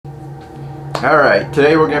Alright,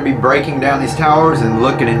 today we're going to be breaking down these towers and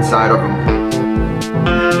looking inside of them.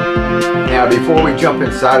 Now before we jump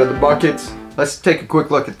inside of the buckets, let's take a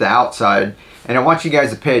quick look at the outside. And I want you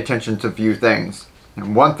guys to pay attention to a few things.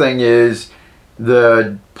 And one thing is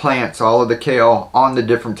the plants, all of the kale on the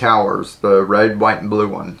different towers, the red, white, and blue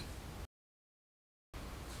one.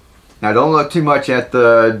 Now don't look too much at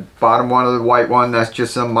the bottom one of the white one. That's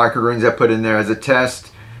just some microgreens I put in there as a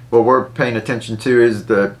test. What we're paying attention to is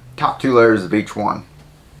the top two layers of each one.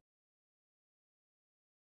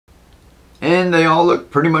 And they all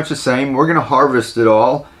look pretty much the same. We're going to harvest it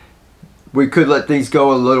all. We could let these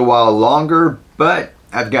go a little while longer, but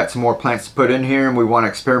I've got some more plants to put in here and we want to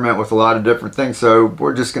experiment with a lot of different things, so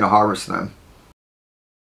we're just going to harvest them.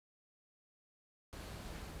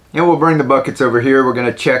 And we'll bring the buckets over here. We're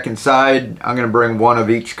going to check inside. I'm going to bring one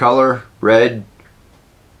of each color, red,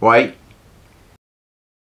 white,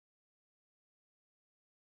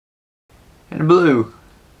 and blue.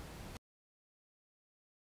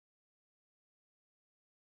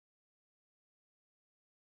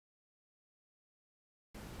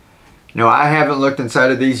 Now I haven't looked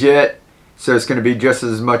inside of these yet, so it's going to be just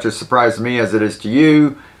as much a surprise to me as it is to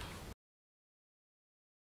you.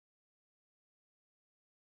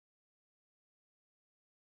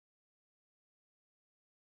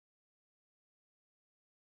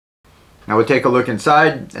 Now we'll take a look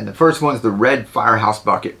inside, and the first one's the red firehouse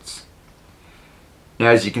buckets. Now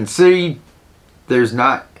as you can see, there's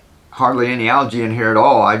not hardly any algae in here at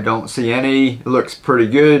all. I don't see any. It looks pretty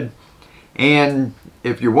good. And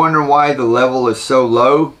if you're wondering why the level is so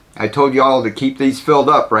low, I told you all to keep these filled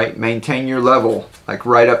up, right? Maintain your level, like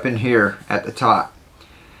right up in here at the top.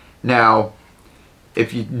 Now,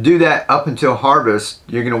 if you do that up until harvest,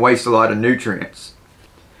 you're going to waste a lot of nutrients.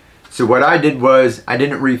 So what I did was, I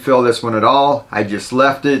didn't refill this one at all. I just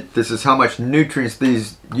left it. This is how much nutrients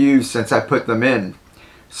these use since I put them in.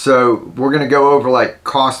 So we're going to go over like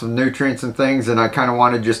cost of nutrients and things, and I kind of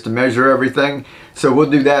wanted just to measure everything. So we'll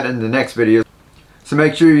do that in the next video. So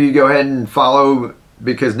make sure you go ahead and follow,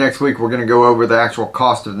 because next week we're going to go over the actual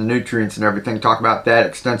cost of the nutrients and everything, talk about that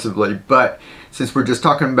extensively. But since we're just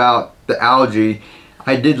talking about the algae,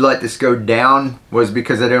 I did let this go down, was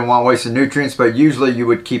because I didn't want to waste the nutrients, but usually you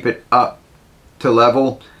would keep it up to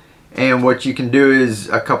level. And what you can do is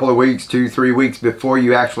a couple of weeks, 2-3 weeks before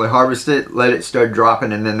you actually harvest it, let it start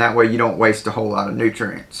dropping, and then that way you don't waste a whole lot of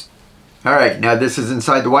nutrients. Alright, now this is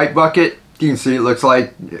inside the white bucket. You can see it looks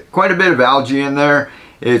like quite a bit of algae in there.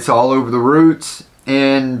 It's all over the roots,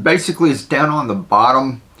 and basically it's down on the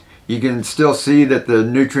bottom. You can still see that the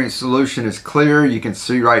nutrient solution is clear. You can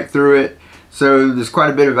see right through it. So there's quite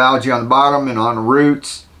a bit of algae on the bottom and on the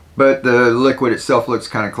roots, but the liquid itself looks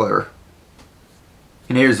kind of clear.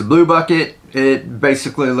 And here's the blue bucket. It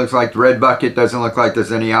basically looks like the red bucket. Doesn't look like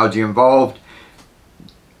there's any algae involved.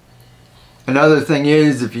 Another thing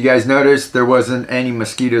is, if you guys noticed, there wasn't any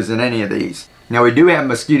mosquitoes in any of these. Now we do have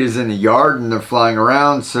mosquitoes in the yard and they're flying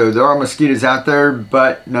around, so there are mosquitoes out there,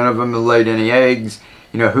 but none of them have laid any eggs.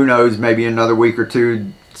 You know, who knows, maybe another week or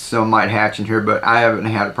two some might hatch in here, but I haven't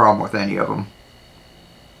had a problem with any of them.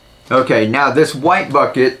 Okay, now this white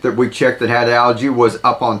bucket that we checked that had algae was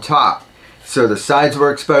up on top. So the sides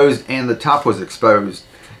were exposed and the top was exposed.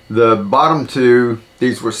 The bottom two,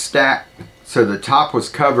 these were stacked, so the top was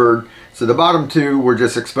covered. So the bottom two were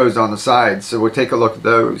just exposed on the sides. So we'll take a look at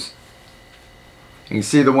those. You can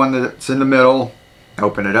see the one that's in the middle.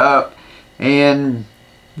 Open it up, and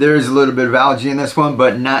there's a little bit of algae in this one,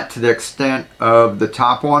 but not to the extent of the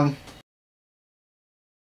top one.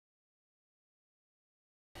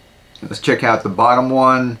 Let's check out the bottom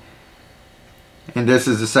one. And this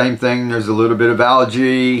is the same thing. There's a little bit of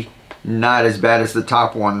algae, not as bad as the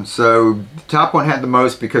top one. So the top one had the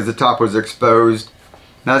most because the top was exposed.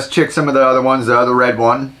 Now let's check some of the other ones, the other red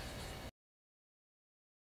one.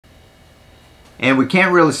 And we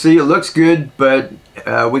can't really see, it looks good, but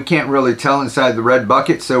we can't really tell inside the red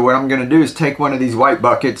bucket. So what I'm going to do is take one of these white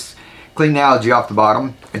buckets, clean the algae off the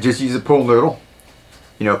bottom, and just use a pool noodle.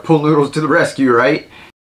 You know, pool noodles to the rescue, right?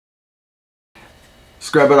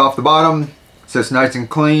 Scrub it off the bottom so it's nice and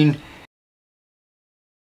clean.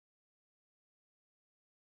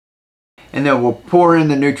 And then we'll pour in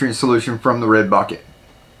the nutrient solution from the red bucket.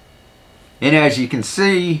 And as you can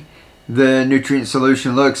see, the nutrient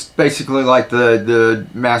solution looks basically like the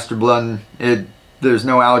master blend. There's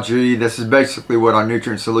no algae. This is basically what our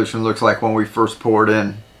nutrient solution looks like when we first pour it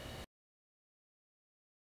in.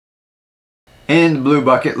 And the blue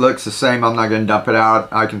bucket looks the same. I'm not going to dump it out.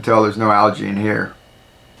 I can tell there's no algae in here.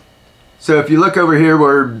 So if you look over here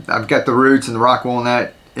where I've got the roots and the rock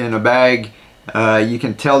walnut in a bag, you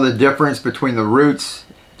can tell the difference between the roots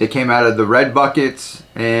that came out of the red buckets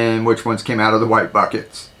and which ones came out of the white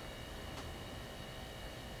buckets.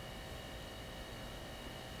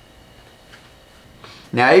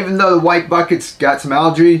 Now, even though the white buckets got some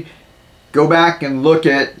algae, go back and look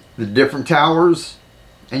at the different towers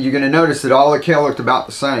and you're going to notice that all the kale looked about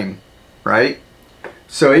the same, right?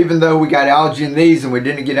 So even though we got algae in these and we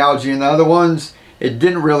didn't get algae in the other ones, it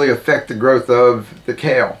didn't really affect the growth of the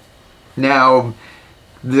kale. Now,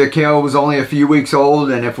 the kale was only a few weeks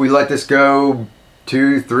old, and if we let this go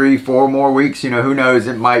 2, 3, 4 more weeks, you know, who knows,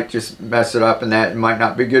 it might just mess it up and that might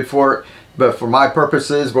not be good for it. But for my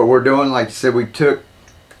purposes, what we're doing, like I said, we took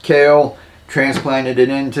kale, transplanted it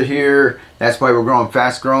into here. That's why we're growing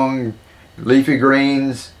fast growing leafy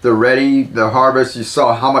greens. They're ready, the harvest. You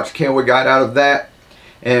saw how much kale we got out of that,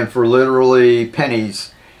 and for literally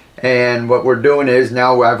pennies. And what we're doing is,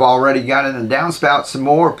 now I've already got in the downspout some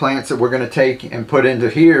more plants that we're going to take and put into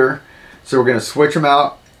here. So we're going to switch them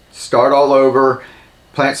out, start all over,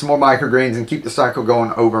 plant some more microgreens, and keep the cycle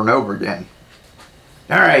going over and over again.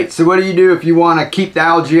 Alright, so what do you do if you want to keep the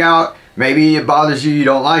algae out? Maybe it bothers you, you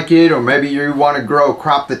don't like it, or maybe you want to grow a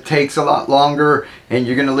crop that takes a lot longer and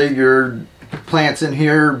you're going to leave your plants in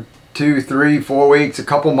here 2, 3, 4 weeks, a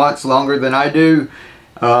couple months longer than I do.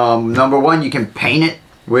 Number one, you can paint it,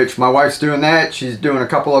 which my wife's doing that. She's doing a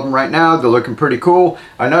couple of them right now. They're looking pretty cool.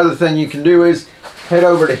 Another thing you can do is head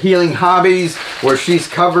over to Healing Hobbies, where she's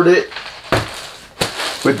covered it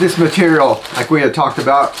with this material like we had talked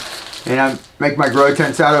about, and I make my grow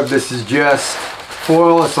tents out of. This is just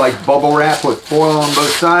foil. It's like bubble wrap with foil on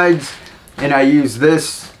both sides, and I use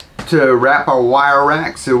this to wrap our wire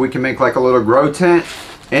rack so we can make like a little grow tent.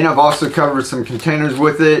 And I've also covered some containers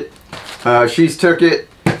with it. She's took it,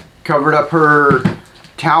 covered up her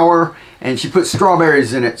tower, and she put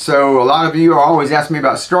strawberries in it. So a lot of you are always asking me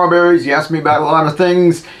about strawberries. You ask me about a lot of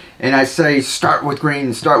things, and I say start with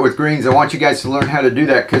greens, start with greens. I want you guys to learn how to do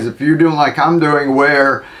that, because if you're doing like I'm doing,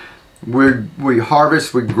 where we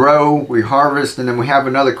harvest, we grow, we harvest, and then we have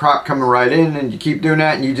another crop coming right in, and you keep doing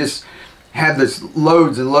that, and you just have this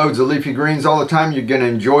loads and loads of leafy greens all the time, you're going to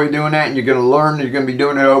enjoy doing that, and you're going to learn, you're going to be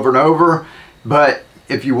doing it over and over. But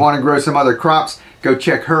if you want to grow some other crops, go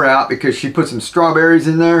check her out, because she put some strawberries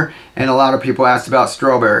in there, and a lot of people asked about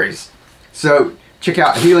strawberries. So check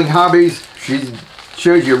out Healing Hobbies. She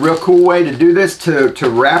shows you a real cool way to do this, to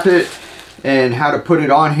wrap it, and how to put it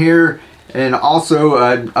on here, and also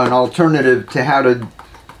an alternative to how to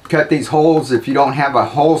cut these holes if you don't have a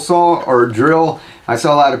hole saw or a drill. I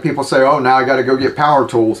saw a lot of people say, oh, now I got to go get power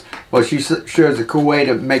tools. Well, she shows a cool way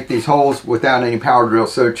to make these holes without any power drill.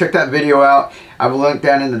 So check that video out. I will link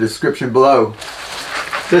that in the description below.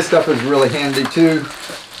 This stuff is really handy too.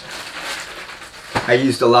 I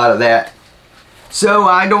used a lot of that. So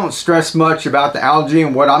I don't stress much about the algae,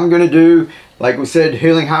 and what I'm going to do, like we said,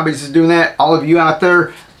 Healing Hobbies is doing that. All of you out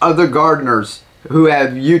there, other gardeners who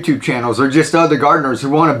have YouTube channels, or just other gardeners who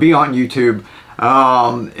want to be on YouTube,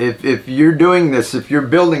 if you're doing this, if you're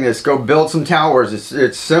building this, go build some towers.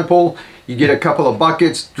 It's simple. You get a couple of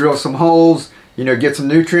buckets, drill some holes, you know, get some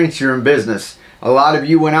nutrients, you're in business. A lot of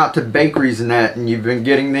you went out to bakeries and that, and you've been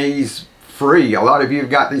getting these free. A lot of you have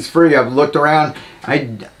got these free. I've looked around.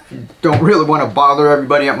 I don't really want to bother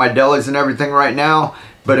everybody at my delis and everything right now,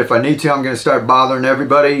 but if I need to, I'm going to start bothering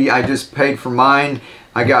everybody. I just paid for mine.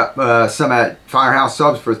 I got some at Firehouse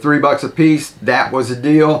Subs for $3 a piece. That was a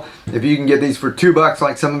deal. If you can get these for $2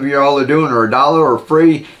 like some of you all are doing, or $1 or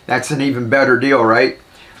free, that's an even better deal, right?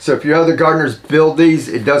 So if your other gardeners build these,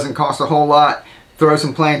 it doesn't cost a whole lot. Throw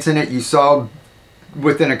some plants in it. You saw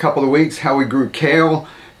within a couple of weeks how we grew kale.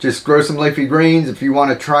 Just grow some leafy greens. If you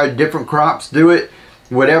want to try different crops, do it.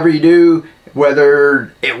 Whatever you do,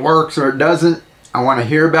 whether it works or it doesn't, I want to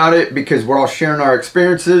hear about it, because we're all sharing our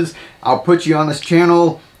experiences. I'll put you on this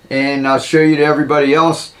channel and I'll show you to everybody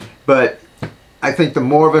else. But I think the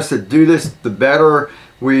more of us that do this, the better.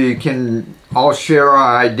 We can all share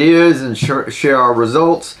our ideas and share our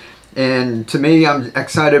results. And to me, I'm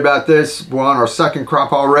excited about this. We're on our second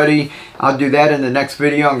crop already. I'll do that in the next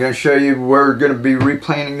video. I'm going to show you we're going to be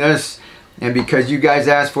replanting this. And because you guys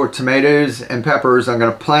asked for tomatoes and peppers, I'm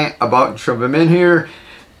going to plant a bunch of them in here.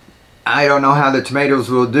 I don't know how the tomatoes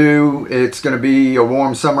will do. It's going to be a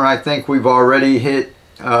warm summer. I think we've already hit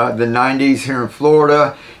the 90s here in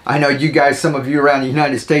Florida. I know you guys, some of you around the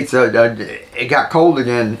United States, it got cold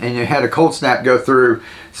again, and you had a cold snap go through.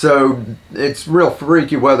 So it's real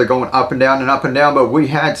freaky weather going up and down and up and down, but we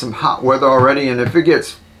had some hot weather already, and if it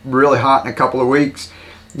gets really hot in a couple of weeks,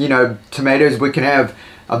 you know, tomatoes, we can have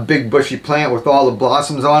a big bushy plant with all the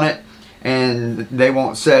blossoms on it, and they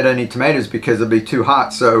won't set any tomatoes because it'll be too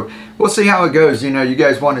hot. So we'll see how it goes. You know, you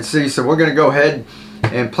guys want to see, so we're going to go ahead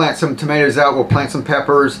and plant some tomatoes out. We'll plant some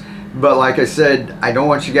peppers. But like I said, I don't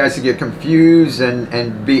want you guys to get confused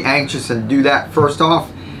and be anxious and do that first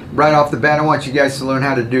off. Right off the bat, I want you guys to learn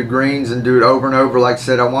how to do greens and do it over and over. Like I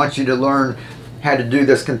said, I want you to learn how to do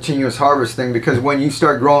this continuous harvest thing, because when you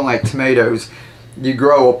start growing like tomatoes, you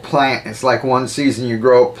grow a plant. It's like one season you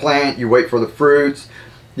grow a plant, you wait for the fruits,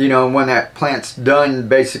 you know, and when that plant's done,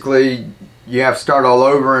 basically you have to start all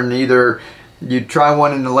over, and either you try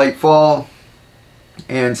one in the late fall,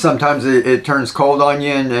 and sometimes it turns cold on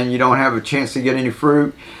you and you don't have a chance to get any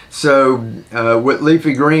fruit. So with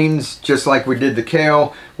leafy greens, just like we did the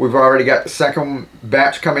kale, we've already got the second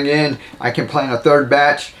batch coming in. I can plant a third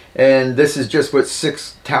batch, and this is just with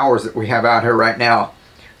 6 towers that we have out here right now.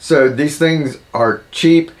 So these things are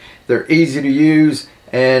cheap, they're easy to use,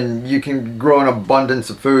 and you can grow an abundance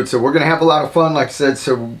of food. So we're going to have a lot of fun, like I said.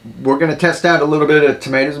 So we're going to test out a little bit of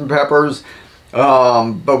tomatoes and peppers.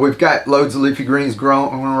 But we've got loads of leafy greens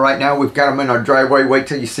growing right now. We've got them in our driveway. Wait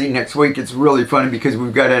till you see next week. It's really funny because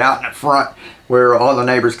we've got it out in the front where all the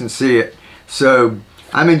neighbors can see it. So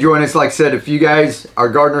I'm enjoying this. Like I said, if you guys are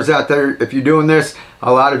gardeners out there, if you're doing this,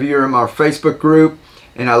 a lot of you are in our Facebook group,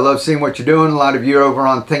 and I love seeing what you're doing. A lot of you are over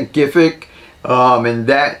on Thinkific, and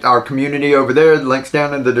that our community over there. The link's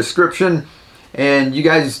down in the description, and you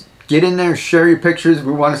guys get in there, share your pictures.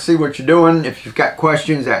 We want to see what you're doing. If you've got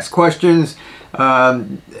questions, ask questions.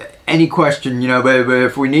 Any question, you know, but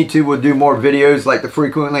if we need to, we'll do more videos like the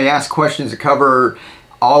frequently asked questions to cover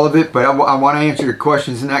all of it. But I want to answer your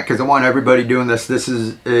questions in that, because I want everybody doing this.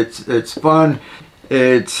 It's fun.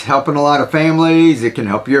 It's helping a lot of families. It can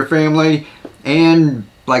help your family. And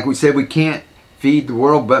like we said, we can't feed the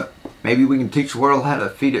world, but maybe we can teach the world how to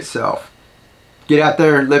feed itself. Get out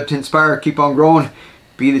there, live to inspire, keep on growing,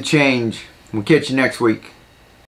 be the change. We'll catch you next week.